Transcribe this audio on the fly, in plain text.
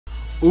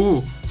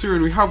Oh,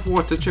 Siren, we have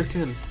water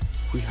chicken.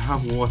 We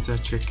have water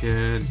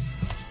chicken.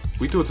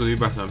 We totally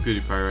better than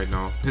PewDiePie right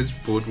now. His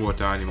both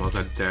water animals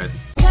are dead.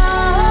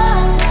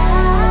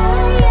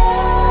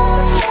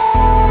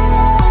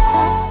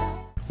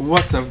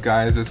 What's up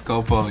guys, it's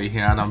Cowboy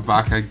here and I'm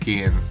back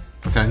again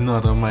with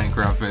another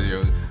Minecraft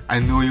video. I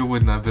know you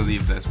would not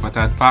believe this, but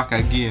I'm back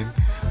again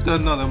with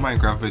another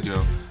Minecraft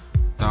video.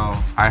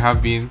 Now, I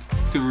have been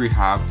to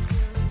rehab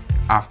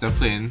after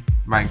playing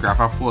Minecraft.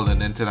 I've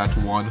fallen into that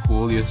one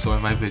hole you saw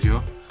in my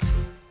video.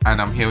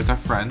 And I'm here with a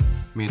friend,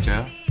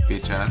 Major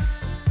Bachan.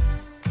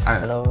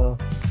 Hello.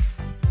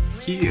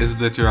 He is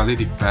literally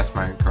the best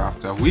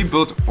Minecrafter. We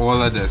built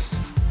all of this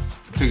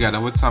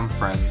together with some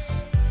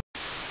friends.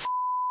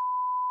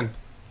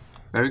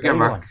 Let me get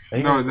back.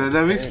 No,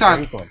 let me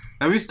start.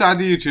 Let me start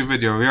the YouTube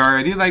video. We're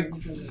already like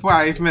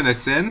 5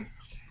 minutes in,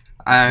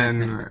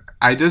 and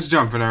I just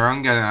jumping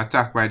around getting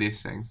attacked by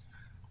these things.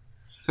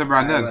 So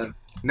Brandon,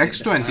 next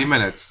 20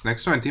 minutes.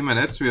 Next 20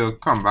 minutes we'll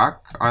come back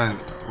and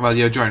well,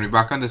 you'll join me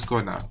back on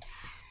Discord now.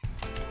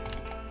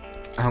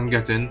 I'm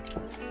getting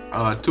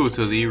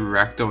totally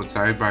wrecked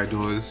outside by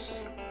those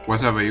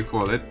whatever you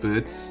call it,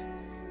 birds,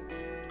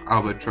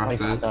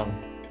 albatrosses.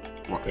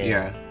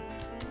 Yeah.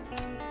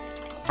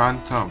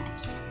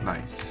 Phantoms,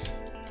 nice.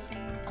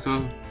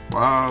 So,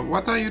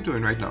 what are you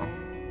doing right now?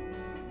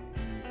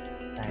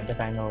 Trying to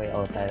find a way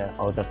out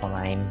of the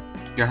mine.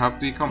 You have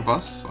the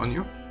compass on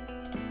you?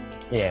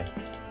 Yeah.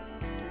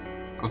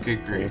 Okay,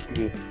 great.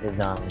 When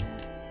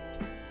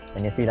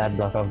you see that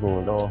block of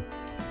gold, you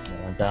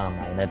want to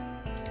mine it.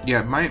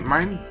 Yeah,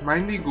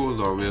 mine the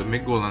gold, or we'll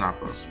make golden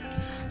apples.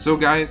 So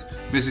guys,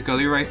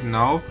 basically right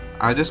now,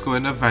 I just go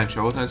in and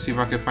venture out and see if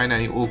I can find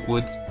any oak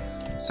wood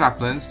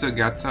saplings to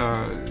get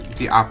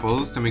the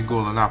apples, to make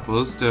golden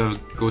apples, to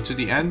go to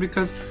the end,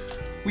 because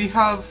we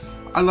have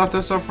a lot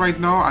of stuff right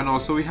now, and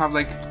also we have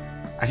like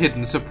a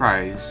hidden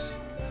surprise.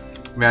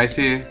 May I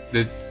say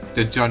the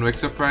John Wick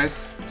surprise?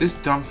 This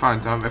dumb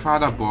phantom, if I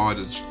had a bow,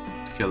 I'd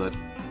kill it.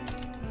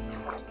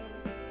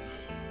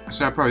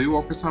 So I probably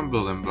walk with some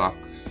building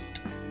blocks.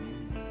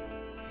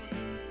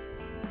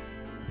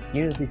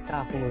 Use the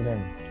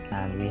scaffolding,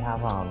 and we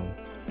have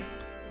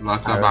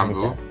lots of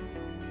bamboo.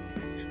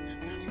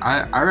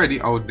 I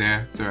already out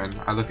there, so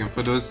I'm looking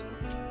for those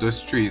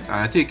trees, and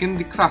I'm taking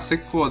the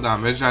classic 4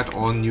 damage that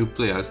all new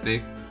players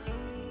take.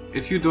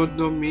 If you don't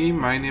know me,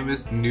 my name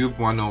is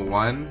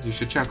Noob101. You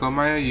should check out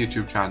my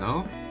YouTube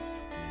channel.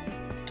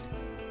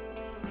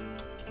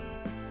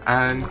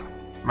 And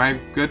my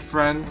good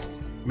friend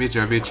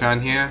Major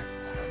Bachan here,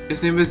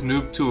 his name is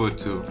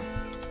Noob202.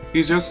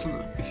 He's just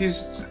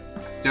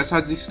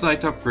had the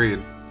slight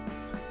upgrade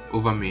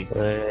over me.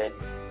 Okay,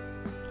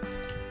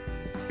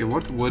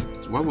 what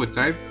wood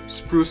type?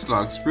 Spruce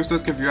log. Spruce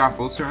does give you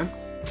apples, right?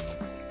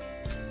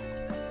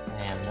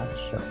 I am not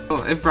sure.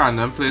 Well, if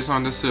Brandon plays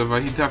on the server,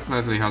 he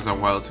definitely has a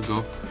while to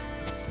go.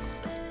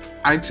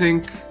 I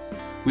think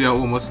we are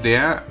almost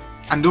there.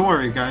 And don't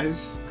worry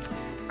guys,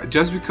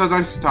 just because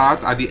I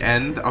start at the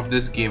end of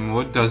this game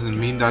mode doesn't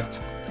mean that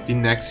the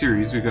next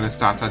series we're going to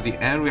start at the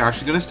end. We're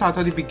actually going to start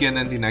at the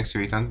beginning of the next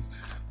series and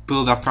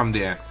build up from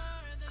there.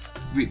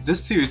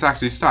 This series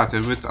actually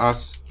started with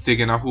us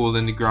digging a hole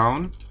in the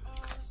ground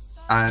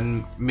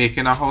and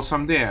making a house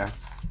from there.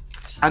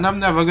 And I'm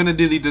never gonna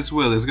delete this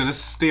will. It's gonna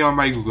stay on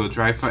my Google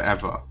Drive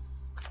forever.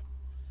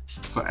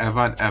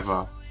 Forever and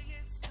ever.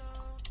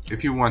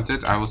 If you want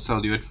it, I will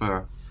sell you it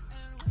for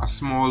a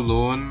small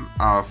loan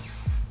of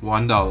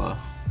 $1.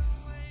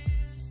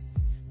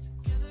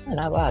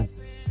 Not bad.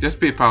 Just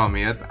PayPal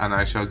me it and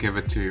I shall give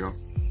it to you.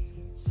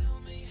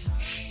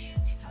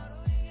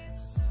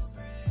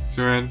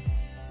 Suren,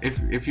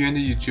 if you're in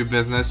the YouTube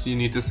business, you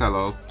need to sell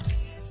out.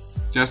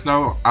 Just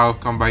now, I'll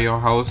come by your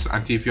house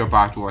and thief your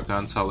bathwater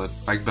and sell it,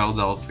 like Belle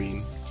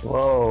Delphine.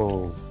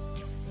 Whoa.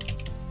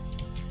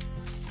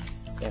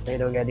 If they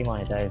don't get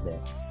demonetized there.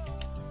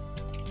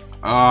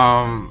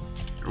 I'm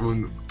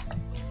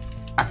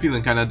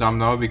feeling kind of dumb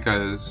now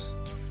because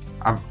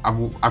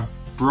I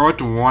brought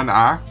 1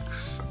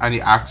 axe and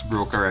the axe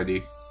broke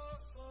already.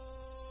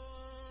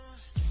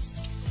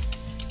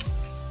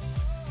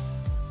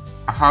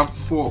 I have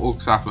 4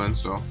 oak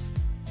saplings though.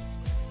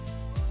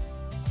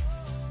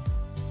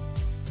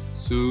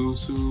 Suren.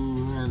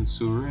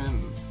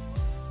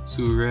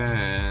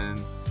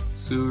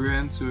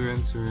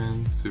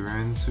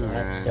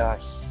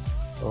 Josh.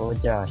 Oh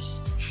Josh.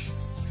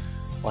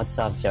 What's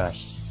up,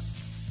 Josh?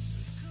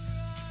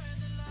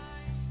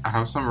 I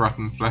have some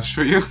rotten flesh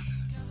for you.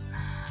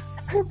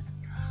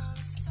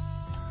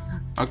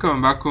 I'm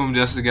coming back home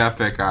just to get a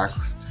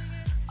pickaxe.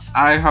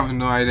 I have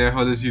no idea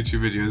how this YouTube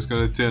video is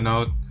gonna turn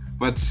out,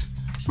 but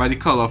by the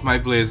color of my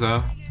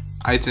blazer,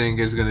 I think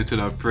it's gonna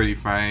turn out pretty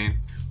fine.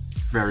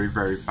 Very,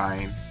 very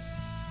fine.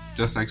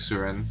 Just like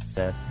Suren.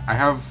 Yeah. I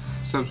have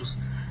some...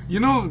 You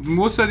know,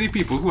 most of the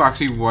people who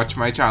actually watch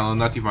my channel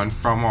not even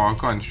from our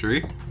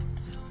country.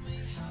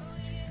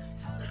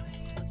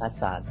 That's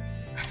sad.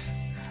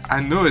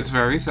 I know, it's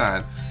very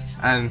sad.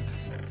 And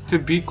to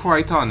be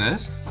quite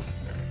honest,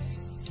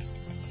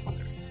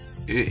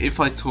 if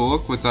I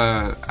talk with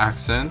an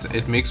accent,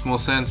 it makes more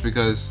sense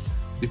because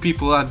the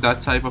people at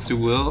that type of the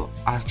world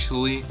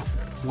actually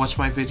watch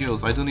my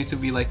videos. I don't need to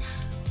be like,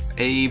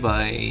 hey,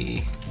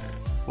 bye.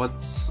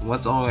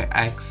 What's our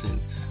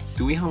accent?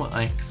 Do we have an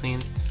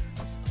accent?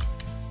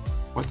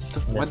 What's the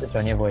what? Just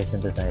turn your voice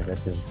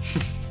synthesizer too.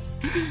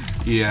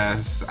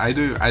 Yes, I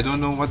do. I don't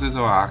know what is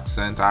our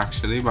accent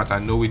actually, but I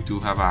know we do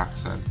have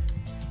accent.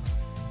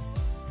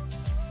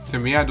 To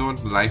me, I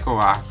don't like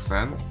our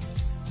accent,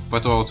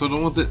 but I also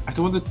don't want to. I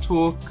don't want to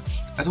talk.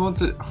 I don't want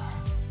to.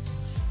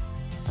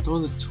 I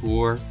don't want to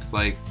talk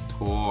like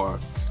torque.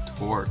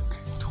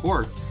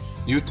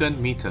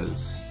 Newton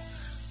meters.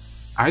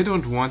 I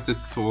don't want to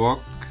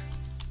talk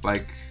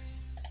like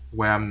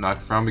where I'm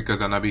not from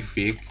because I'm not be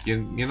fake. You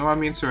know what I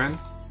mean, Suren?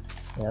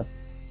 Yep.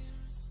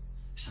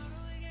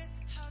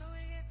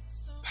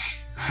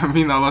 I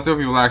mean, a lot of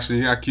people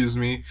actually accuse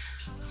me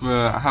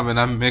for having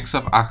a mix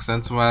of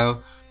accents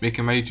while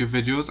making my YouTube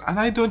videos, and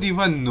I don't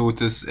even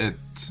notice it.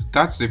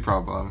 That's the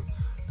problem.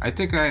 I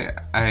think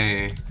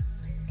I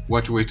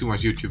watch way too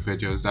much YouTube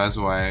videos. That's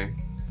why.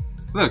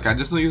 Look, I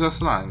just don't use a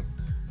slang.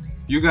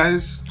 You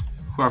guys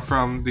who are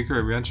from the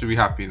Caribbean should be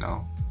happy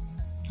now.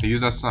 I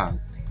use a slang.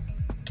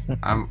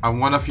 I'm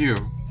one of you.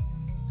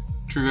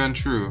 True and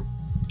true.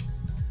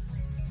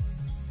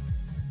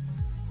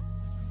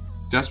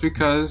 Just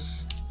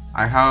because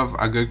I have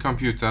a good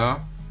computer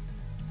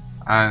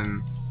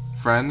and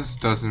friends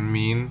doesn't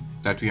mean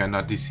that we are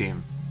not the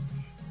same.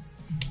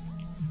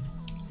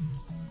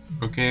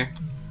 Okay?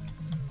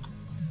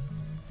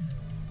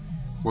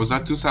 Was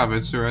that too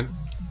savage, Suren?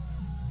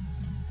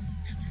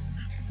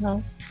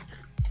 No.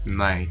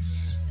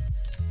 Nice.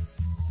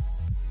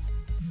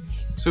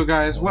 So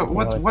guys, what?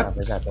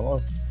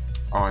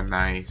 Oh,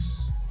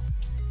 nice.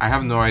 I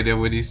have no idea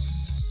what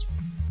these.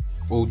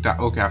 Oh,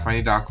 okay. I find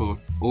it dark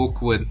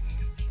awkward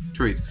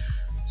traits.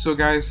 So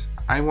guys,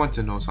 I want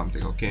to know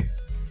something. Okay,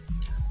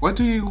 what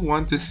do you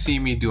want to see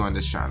me do on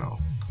this channel?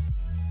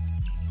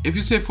 If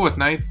you say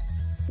Fortnite,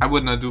 I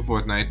would not do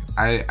Fortnite.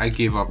 I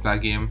gave up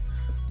that game.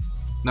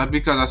 Not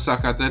because I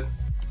suck at it.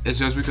 It's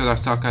just because I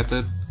suck at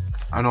it,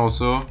 and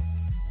also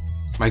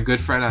my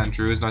good friend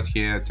Andrew is not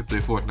here to play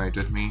Fortnite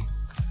with me,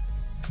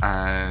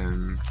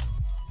 and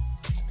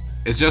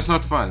it's just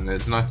not fun.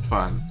 It's not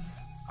fun.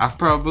 I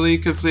probably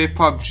could play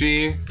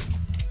PUBG,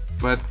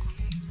 but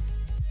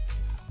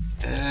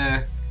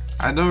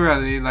I don't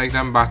really like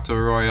them battle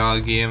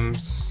royale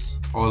games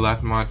all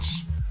that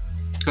much,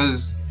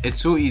 because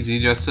it's so easy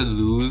just to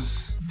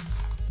lose,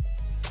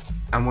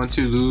 and once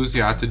you lose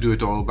you have to do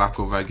it all back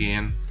over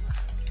again,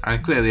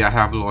 and clearly I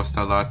have lost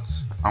a lot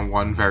and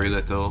won very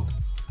little.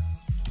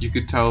 You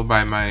could tell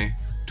by my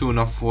tone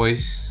of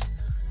voice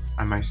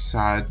and my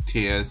sad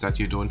tears that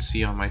you don't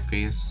see on my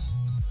face.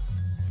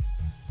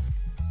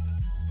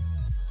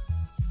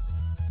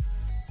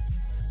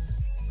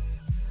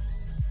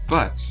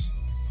 But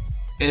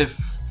if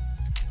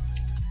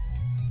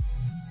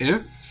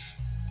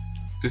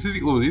this is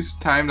the only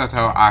time that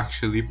I'll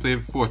actually play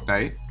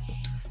Fortnite,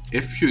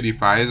 if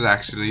PewDiePie is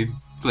actually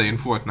playing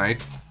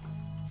Fortnite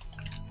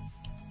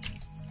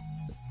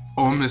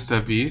or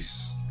Mr.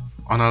 Beast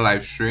on a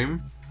live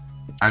stream,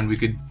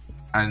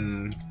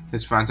 and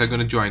his fans are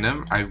gonna join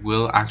him, I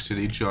will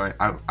actually join.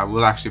 I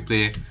will actually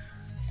play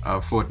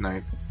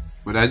Fortnite,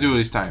 but that's the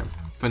only time.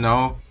 For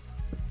now,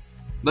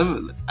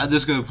 I'm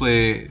just gonna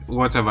play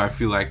whatever I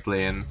feel like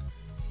playing,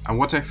 and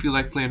what I feel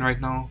like playing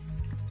right now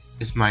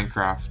is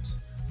Minecraft.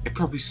 It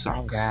probably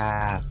sucks.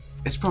 Minecraft.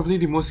 It's probably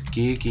the most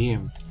gay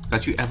game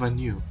that you ever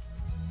knew,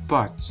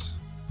 but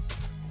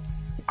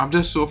I'm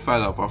just so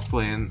fed up of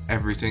playing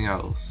everything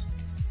else.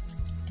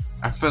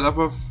 I'm fed up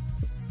of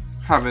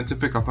having to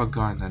pick up a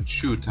gun and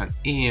shoot and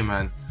aim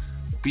and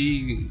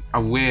be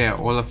aware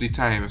all of the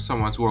time if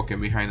someone's walking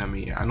behind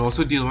me, and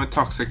also dealing with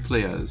toxic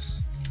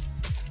players.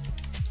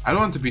 I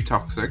don't want to be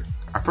toxic.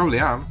 I probably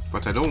am,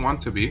 but I don't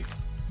want to be.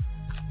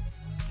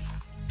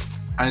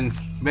 And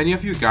many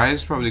of you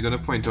guys probably gonna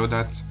point out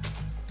that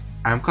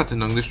I'm cutting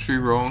down this tree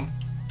wrong.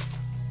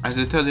 As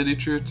I tell you the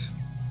truth,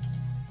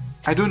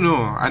 I don't know.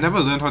 I never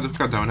learned how to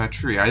cut down a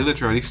tree. I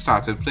literally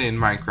started playing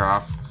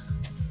Minecraft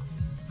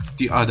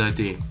the other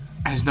day,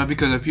 and it's not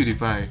because of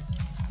PewDiePie.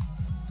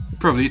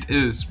 Probably it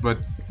is, but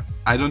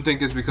I don't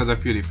think it's because of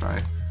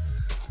PewDiePie.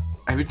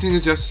 Everything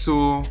is just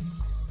so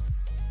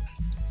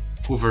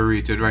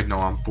overrated right now.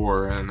 I'm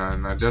boring, and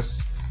I'm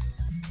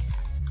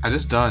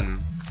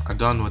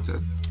done with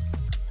it.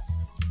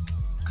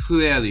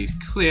 Clearly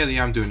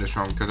I'm doing this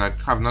wrong because I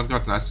have not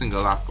gotten a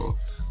single apple.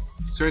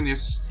 Certainly,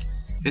 is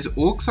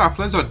oak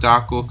saplings or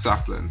dark oak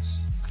saplings?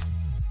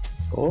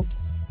 Cool.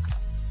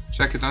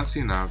 Check it and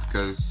see now,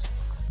 because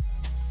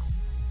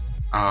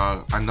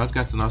I'm not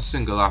getting a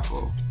single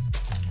apple.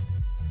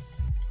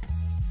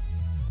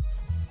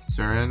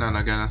 Seren, I'm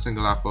not getting a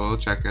single apple.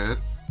 Check it.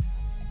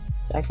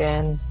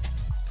 Second.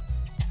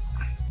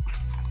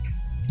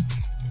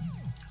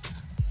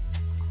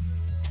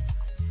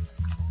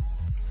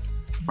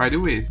 By the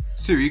way,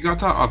 Siri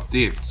got an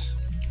update.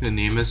 The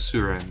name is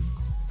Suren.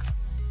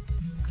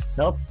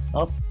 Nope.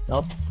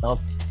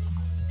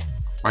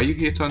 Why you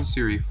hate on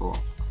Siri for?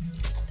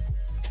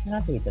 I'm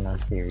not hating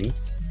on Siri.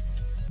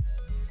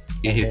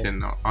 You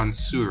hating on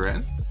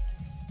Suren?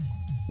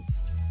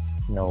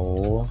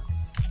 No.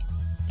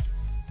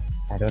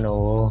 I don't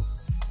know.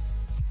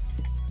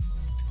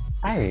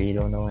 I really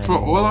don't know For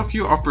anymore. all of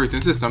you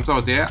operating systems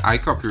out there, I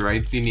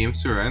copyright the name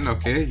Suren,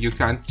 okay? You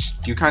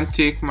can't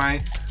take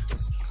my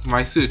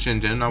search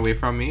engine away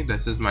from me.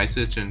 This is my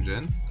search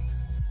engine.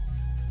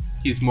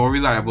 He's more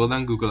reliable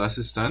than Google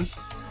Assistant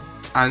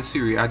and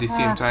Siri at the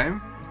same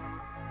time.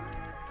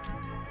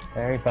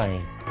 Very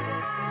funny.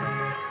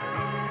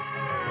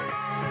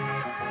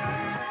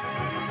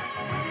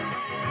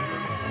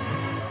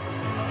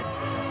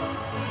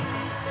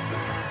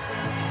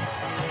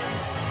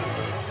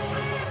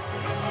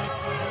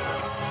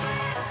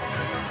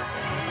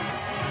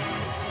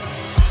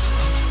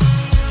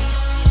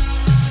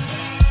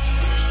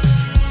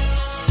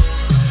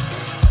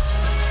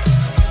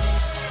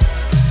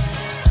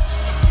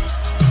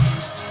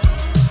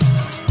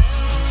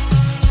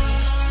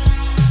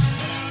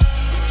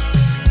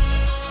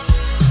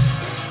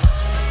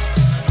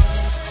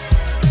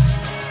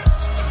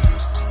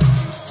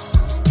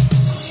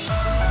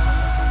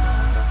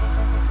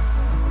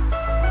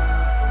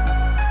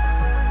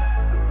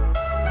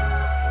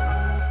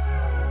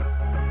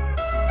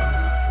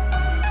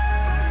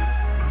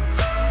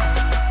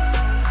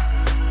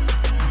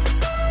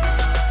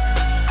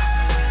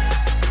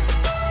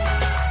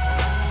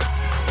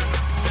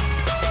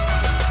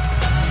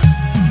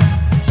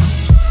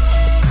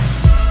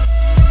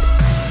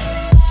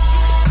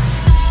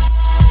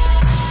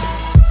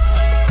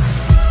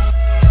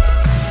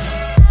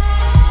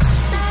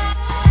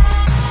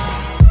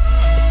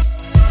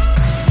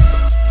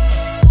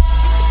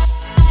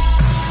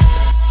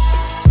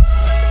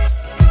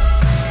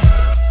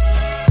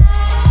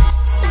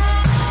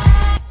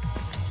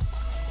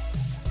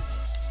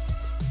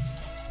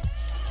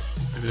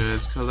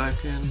 Just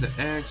collecting the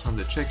eggs from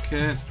the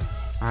chicken.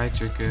 Hi,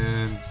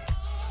 chicken.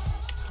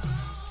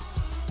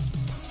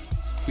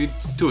 We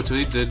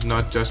totally did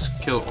not just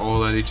kill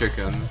all of the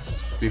chickens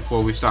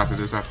before we started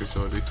this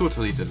episode. We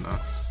totally did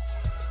not.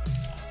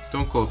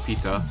 Don't call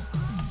Peter.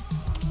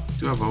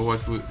 Do you ever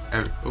what we...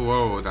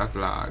 Whoa, that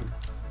lag.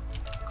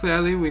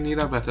 Clearly, we need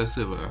a better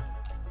server.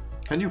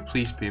 Can you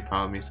please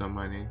PayPal me some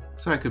money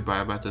so I could buy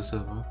a better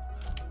server?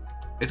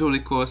 It only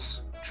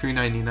costs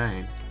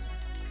 $3.99.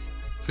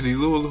 For the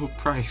low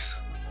price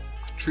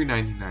of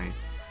 $3.99.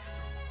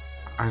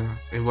 And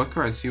in what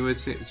currency would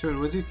say? So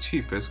what's the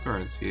cheapest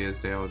currency is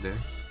there out there?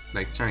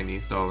 Like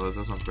Chinese dollars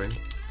or something?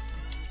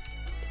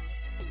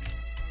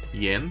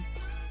 Yen?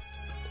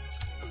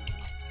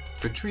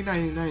 For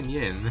 $3.99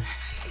 yen?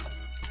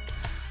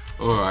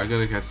 Oh, I'm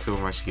gonna get so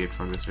much hate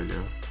from this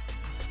video.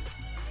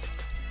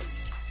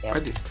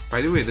 Yep.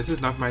 By the way, this is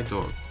not my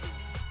dog.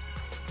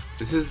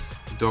 This is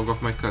the dog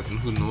of my cousin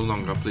who no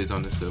longer plays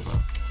on the server.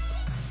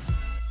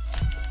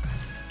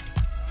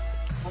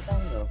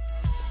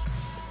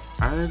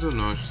 I don't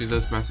know, she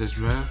does message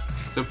me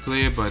to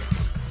play, but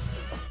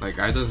like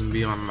I doesn't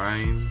be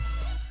online.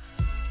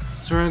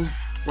 Soren,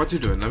 what you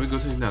doing? Let me go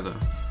to the nether.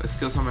 Let's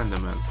kill some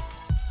endermen.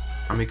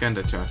 And make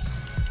ender chest.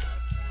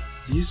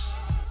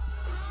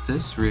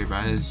 This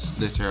Ray-Ban is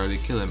literally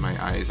killing my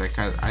eyes.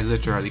 I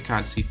literally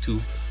can't see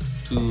 2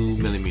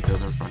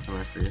 millimeters in front of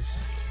my face.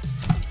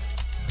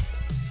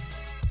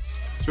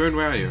 Soren,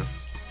 where are you?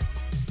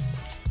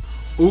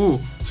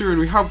 Oh, Soren,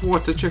 we have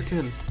water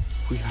chicken.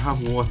 We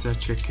have water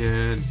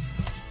chicken.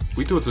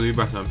 We totally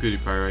better than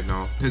PewDiePie right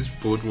now. His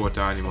both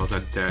water animals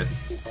are dead.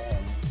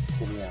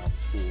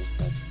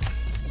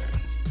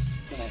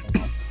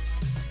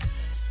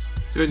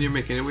 So when you're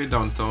making your way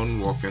downtown,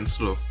 walking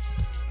slow.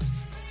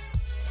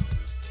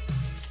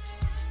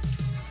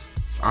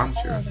 Aren't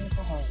you?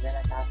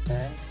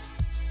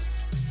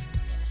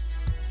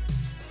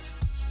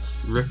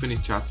 Ripping the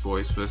chat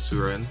boys for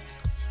Suren.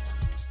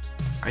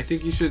 I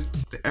think you should,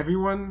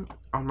 everyone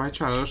on my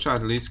channel should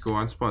at least go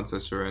and sponsor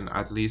Suren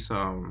at least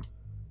some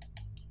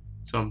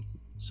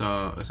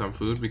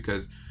food,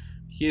 because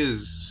he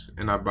is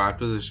in a bad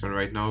position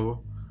right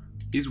now.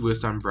 He's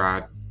worse than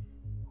Brad.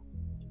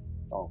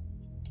 Oh.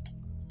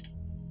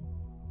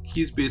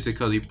 He's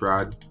basically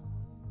Brad.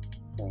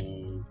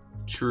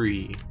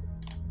 Tree.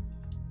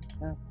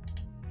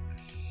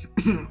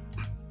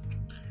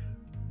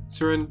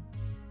 Suren,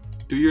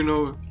 do you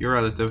know your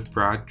relative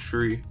Brad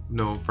Tree?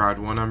 No, Brad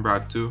 1 and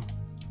Brad 2.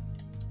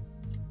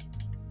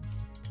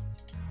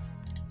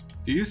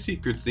 Do you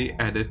secretly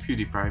edit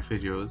PewDiePie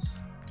videos?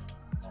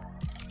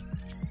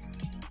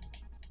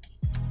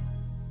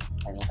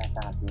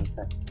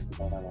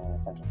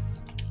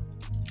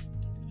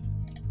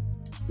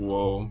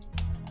 Whoa.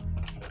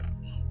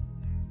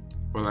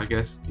 Well, I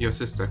guess your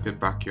sister could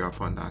back you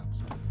up on that.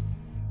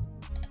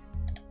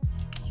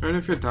 And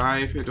if you die,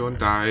 if you don't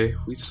die,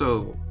 we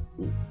still...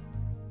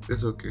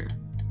 It's okay.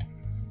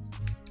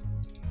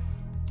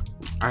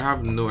 I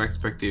have no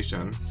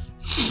expectations.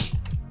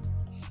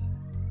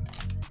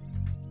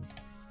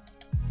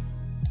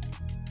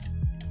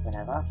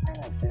 Whenever I find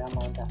a good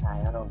amount of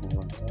iron or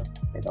gold,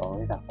 it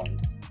always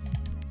happens.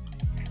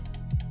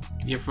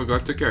 You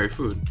forgot to carry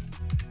food.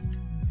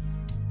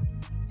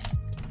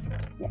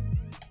 Yeah.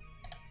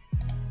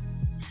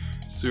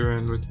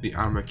 Surin with the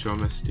amateur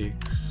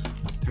mistakes.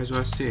 That's what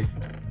I say.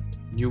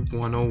 Noob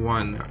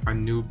 101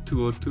 and Noob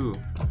 202.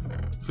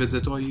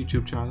 Visit our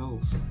YouTube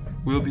channels.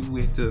 We'll be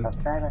waiting.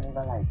 Subscribe and leave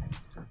a like.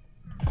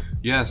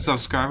 Yeah,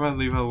 subscribe and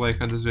leave a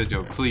like on this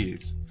video,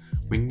 please.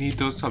 We need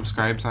those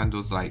subscribes and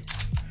those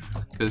likes.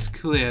 Because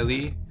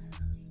clearly,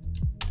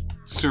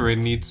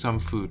 Surin needs some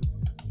food.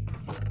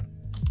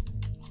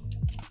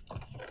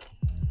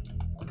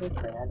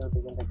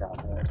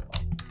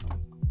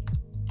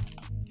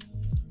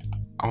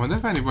 I wonder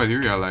if anybody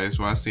realized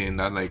while saying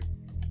that, like,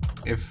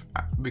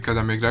 because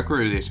I make that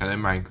correlation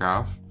in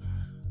Minecraft,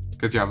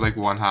 because you have like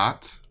one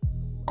heart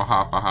or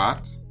half a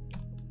heart,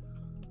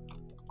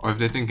 or if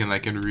they're thinking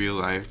like in real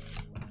life.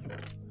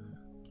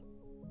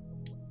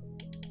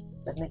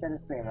 Let's make a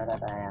disclaimer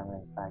that I am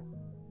in fact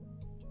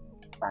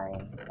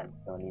fine and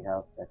don't need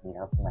help, just need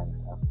help in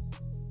Minecraft.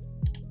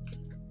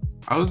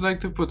 I would like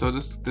to put out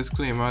this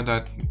disclaimer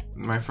that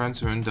my friend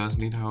Surin does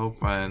need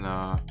help, and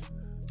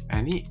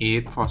any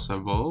aid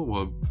possible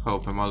will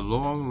help him a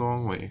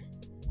long way.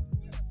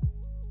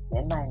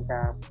 In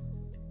Minecraft.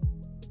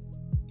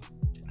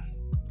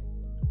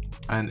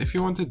 And if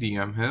you want to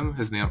DM him,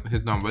 his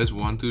number is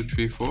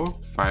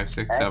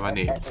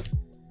 12345678.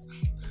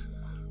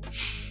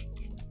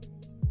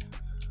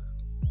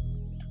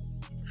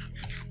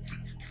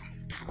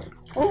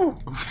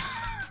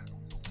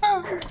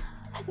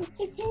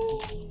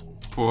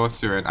 Poor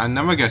Surin. And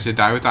never guess you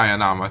die with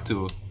iron armor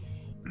too.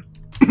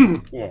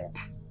 Yeah.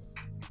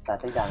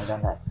 That's exactly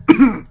done that.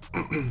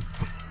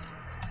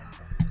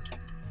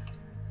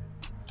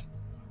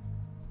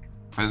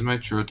 Why is my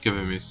throat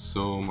giving me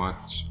so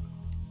much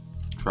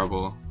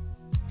trouble?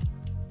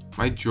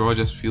 My jaw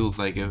just feels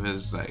like if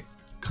it's like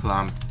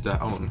clamped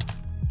down.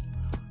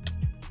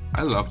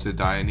 I love to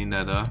die in the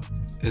nether.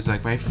 It's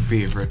like my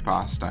favorite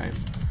pastime.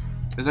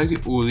 It's like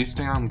the only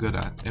thing I'm good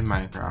at in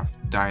Minecraft,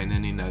 dying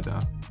in the nether.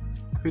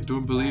 If you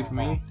don't believe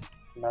me,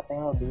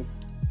 nothing will beat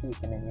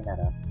sleeping in the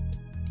nether.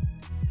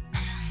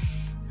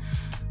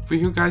 For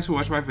you guys who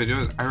watch my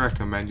videos, I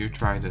recommend you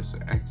try this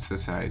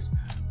exercise.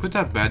 Put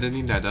a bed in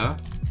the nether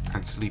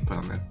and sleep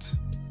on it.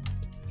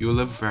 You'll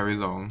live very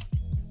long.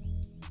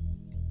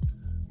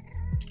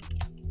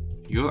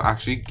 You'll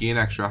actually gain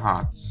extra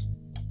hearts.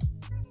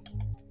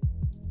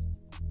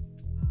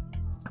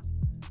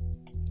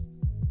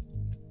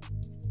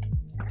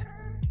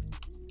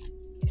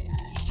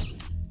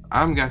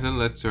 I'm getting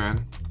lit,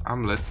 Surin.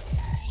 I'm lit.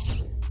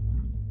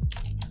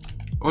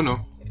 Oh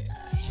no.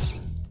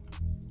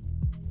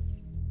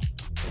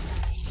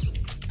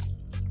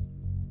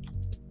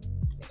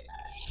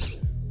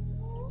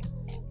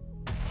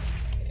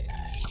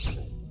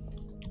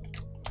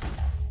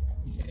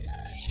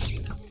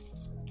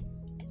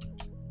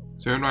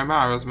 Surin, why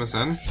my arrows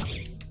missing?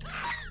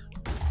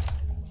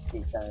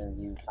 Because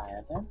you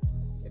fired them?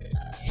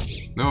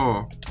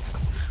 No.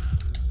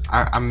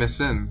 I'm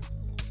missing.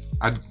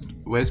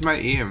 Where's my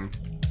aim?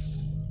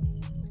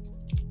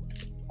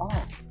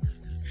 Oh.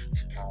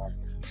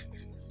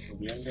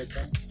 Medium did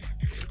them?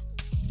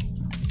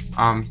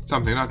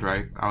 Something not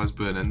right. I was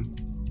burning.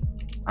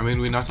 I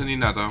mean, we're not in the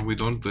nether. We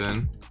don't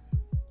burn.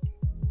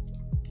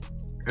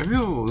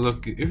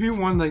 If you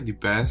want like the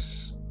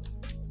best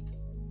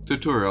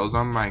tutorials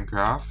on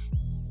Minecraft,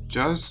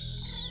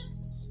 just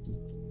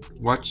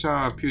watch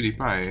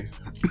PewDiePie.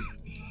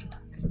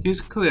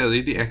 He's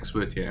clearly the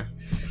expert here.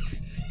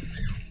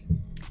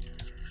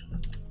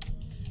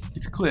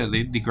 He's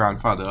clearly the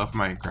grandfather of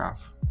Minecraft.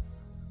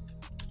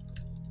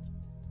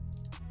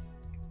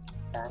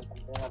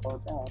 Something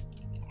about that.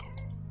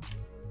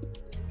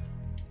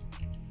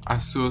 I'm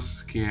so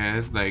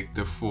scared like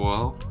to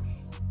fall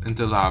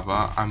into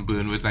lava and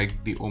burn with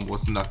like the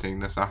almost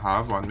nothingness I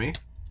have on me.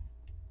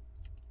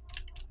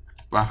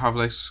 But I have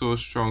like so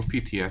strong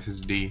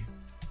PTSD.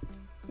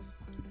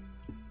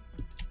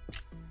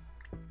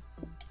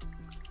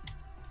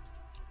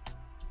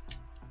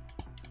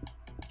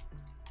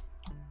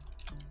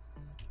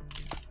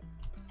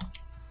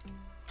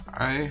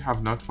 I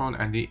have not found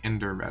any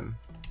Endermen.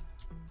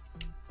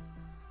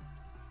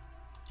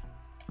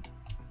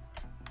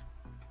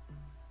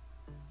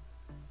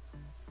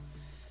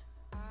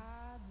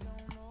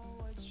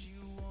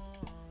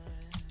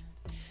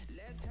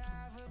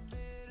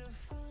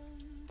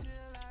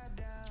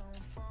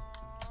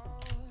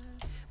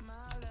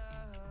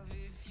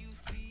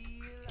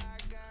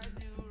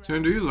 So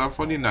do you love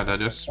when the nether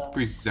just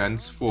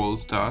presents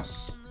falls to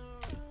us?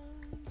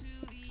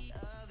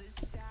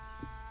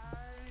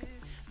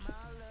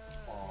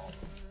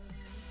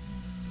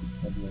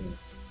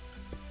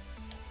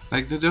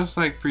 Like they just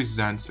like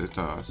presents it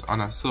to us on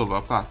a silver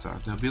platter.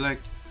 They'll be like,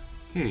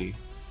 hey,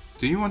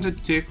 do you want to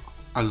take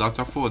a lot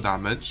of fall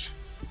damage?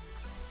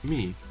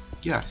 Me?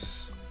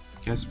 Yes.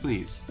 Yes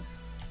please.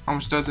 How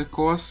much does it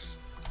cost?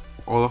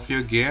 All of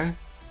your gear?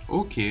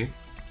 Okay.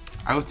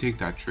 I will take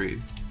that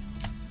trade.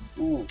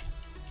 Ooh.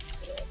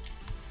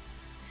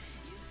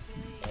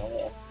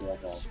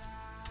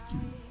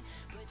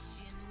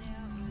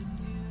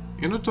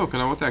 You know, talking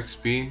about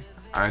XP,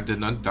 I did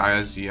not die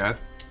as yet,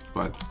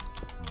 but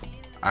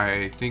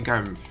I think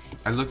I'm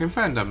looking for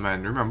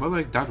Enderman. Remember,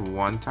 like that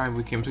one time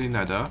we came to the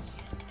Nether,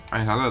 I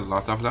had a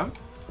lot of them.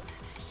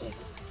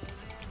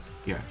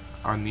 Yeah,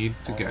 I need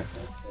to get.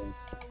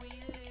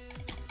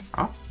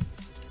 Huh?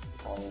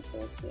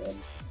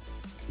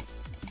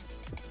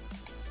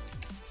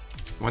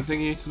 One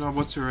thing you need to know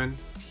about Surin,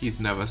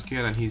 he's never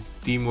scared and he's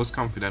the most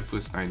confident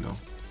person I know.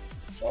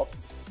 Nope.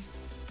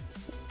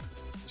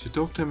 You should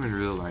talk to him in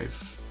real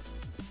life.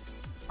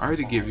 I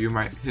already gave you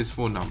his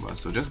phone number,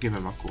 so just give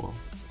him a call.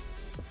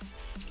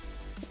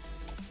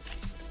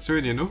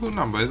 Surin, you know who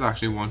number is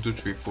actually 1, 2,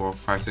 3, 4,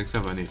 5, 6,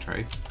 7, 8,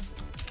 right?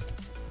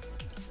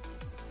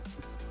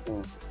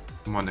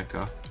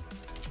 Monica.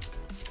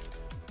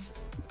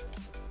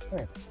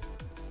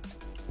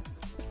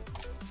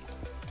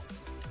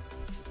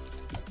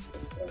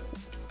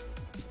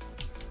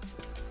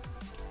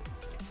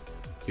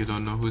 You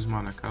don't know who's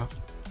Monica?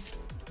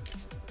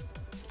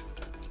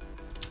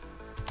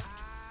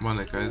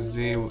 Monica is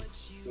the...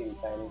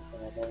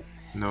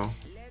 No.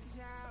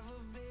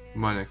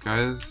 Monica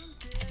is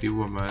the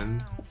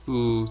woman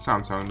who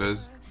Samsung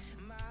does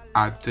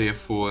add to your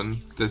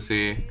phone to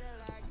say...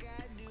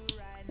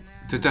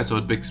 to test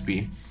out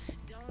Bixby.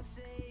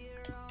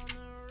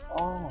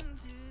 Oh.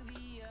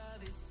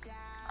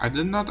 I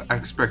did not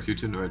expect you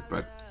to know it,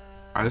 but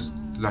I just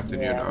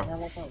letting you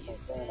know.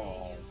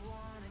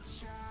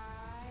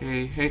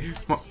 Hey,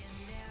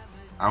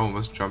 I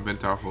almost jumped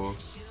into a hole.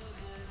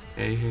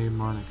 Hey,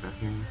 Monica.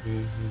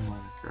 Hey,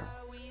 Monica.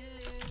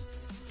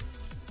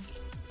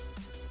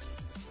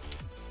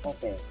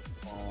 Okay.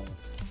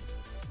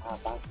 I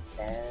back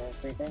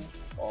everything.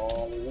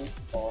 All the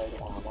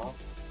armor.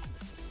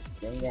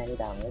 Những any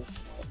damage.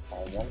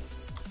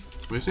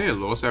 When you say you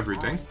lost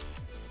everything?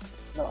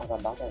 No, I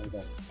got back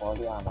everything. All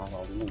the armor,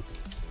 all the loot.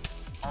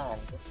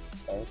 And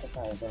there is a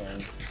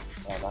surprising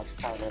I got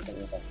 500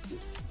 XP.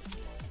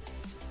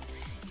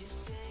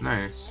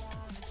 Nice.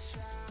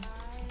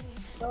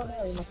 No,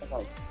 you must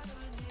have.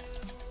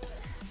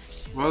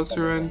 Well,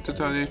 Surin, to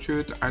tell you the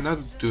truth, I'm not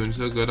doing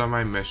so good on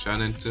my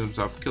mission in terms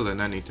of killing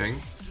anything,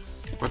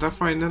 but I'm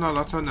finding a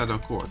lot of nether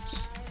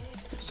quartz.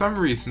 For some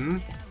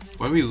reason,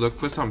 when we look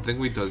for something,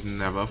 we does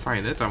never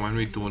find it, and when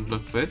we don't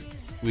look for it,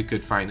 we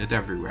could find it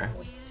everywhere.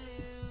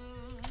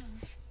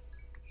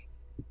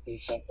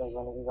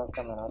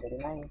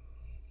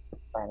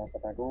 Find a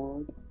set of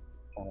gold,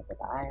 find a set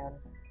of iron.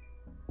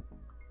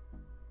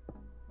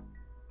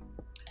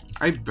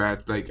 I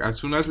bet, like, as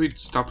soon as we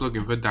stop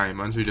looking for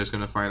diamonds, we're just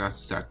gonna find a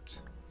set.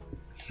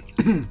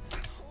 I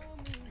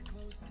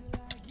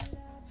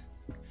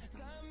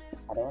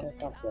don't want to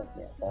stop just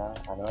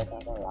yet, I know it's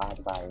not a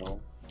large biome.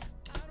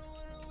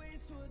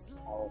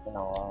 I was in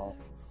our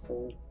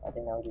I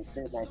think I was in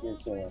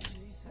 292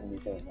 in the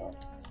same one.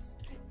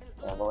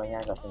 I'm going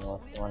out of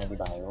one of the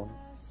biome.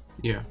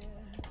 Yeah.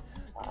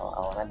 I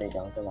want to dig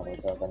down to level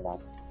 12 and that.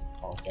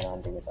 I'll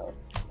dig it out.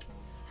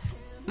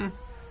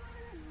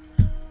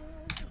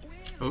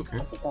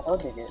 Okay.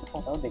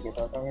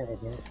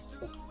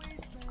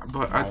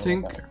 But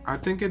I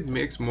think it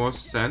makes more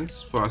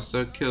sense for us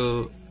to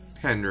kill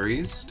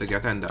Henry's to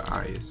get Ender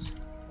Eyes.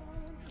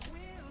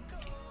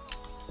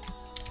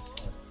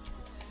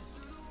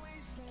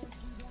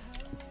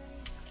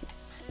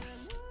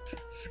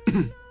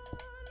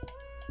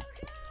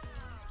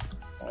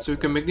 So we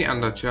can make the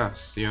Ender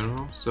chest, you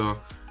know? So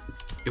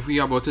if we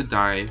are about to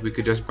die, we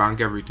could just bank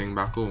everything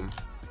back home.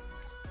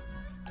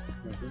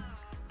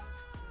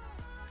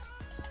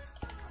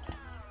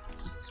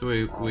 So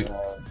we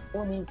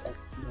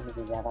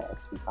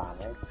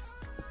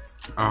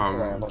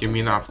you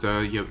mean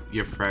after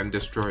your friend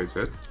destroys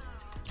it?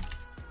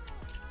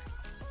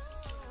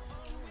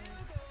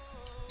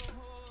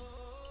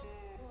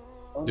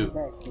 Dude.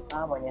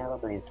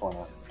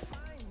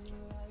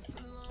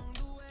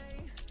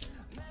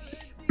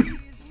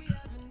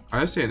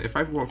 I was saying, if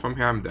I vote from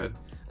here, I'm dead.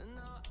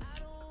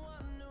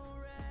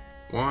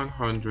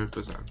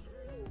 100%.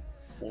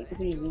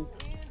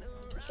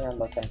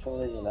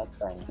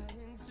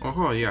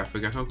 Oh yeah, I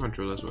forget how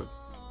controllers work.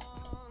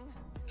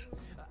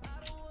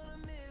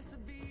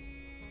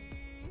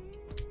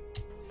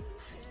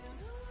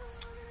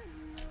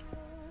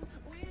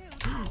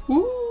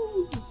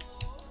 Woo!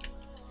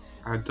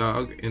 I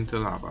dug into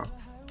lava.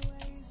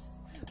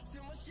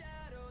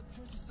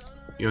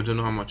 You want to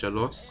know how much I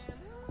lost?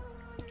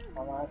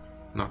 How much?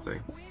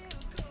 Nothing.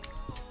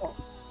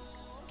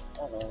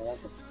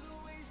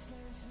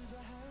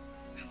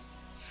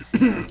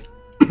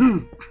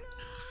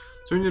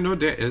 So you know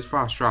there is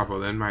fast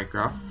travel in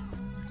Minecraft.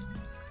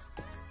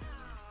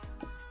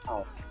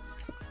 How?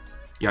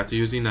 You have to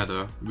use the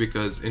nether,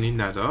 because in the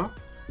nether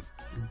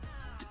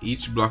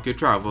each block you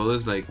travel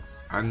is like,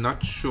 I'm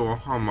not sure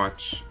how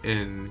much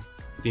in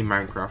the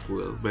Minecraft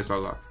world, but it's a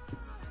lot.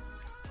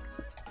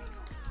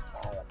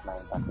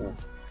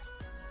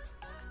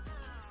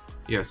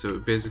 Yeah, so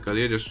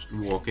basically you just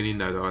walk in the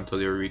nether until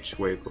you reach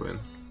where you're going.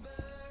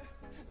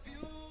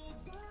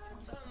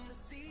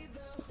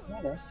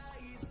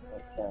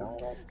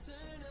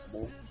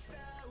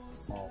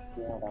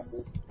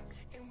 happy.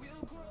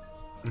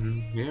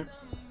 Yeah.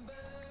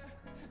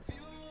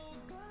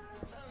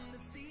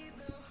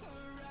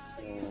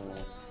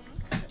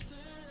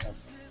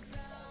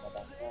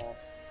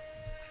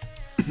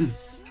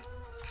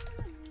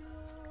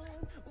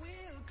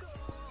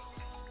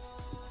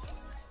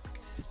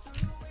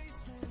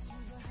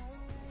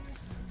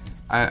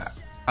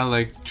 I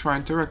like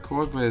trying to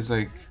record, but it's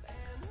like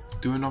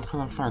doing all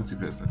kind of fancy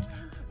business.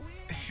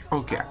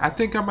 Okay, I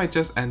think I might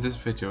just end this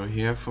video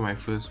here for my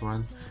first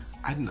one.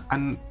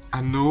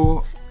 I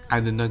know I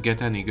did not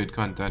get any good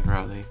content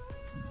really,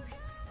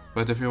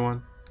 but if you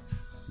want,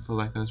 people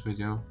like this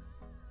video.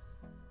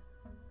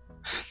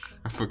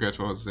 I forgot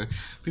what I was saying.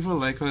 People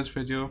like this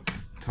video,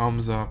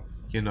 thumbs up,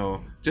 you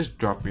know, just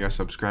drop me a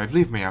subscribe,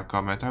 leave me a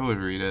comment, I would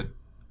read it,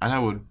 and I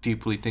would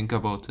deeply think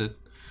about it.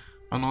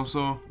 And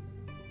also,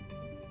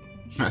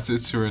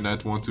 message to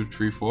at 1 2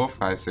 3 4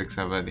 5 6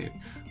 7 8.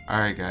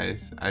 Alright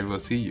guys, I will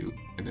see you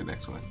in the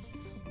next one.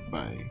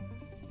 Bye.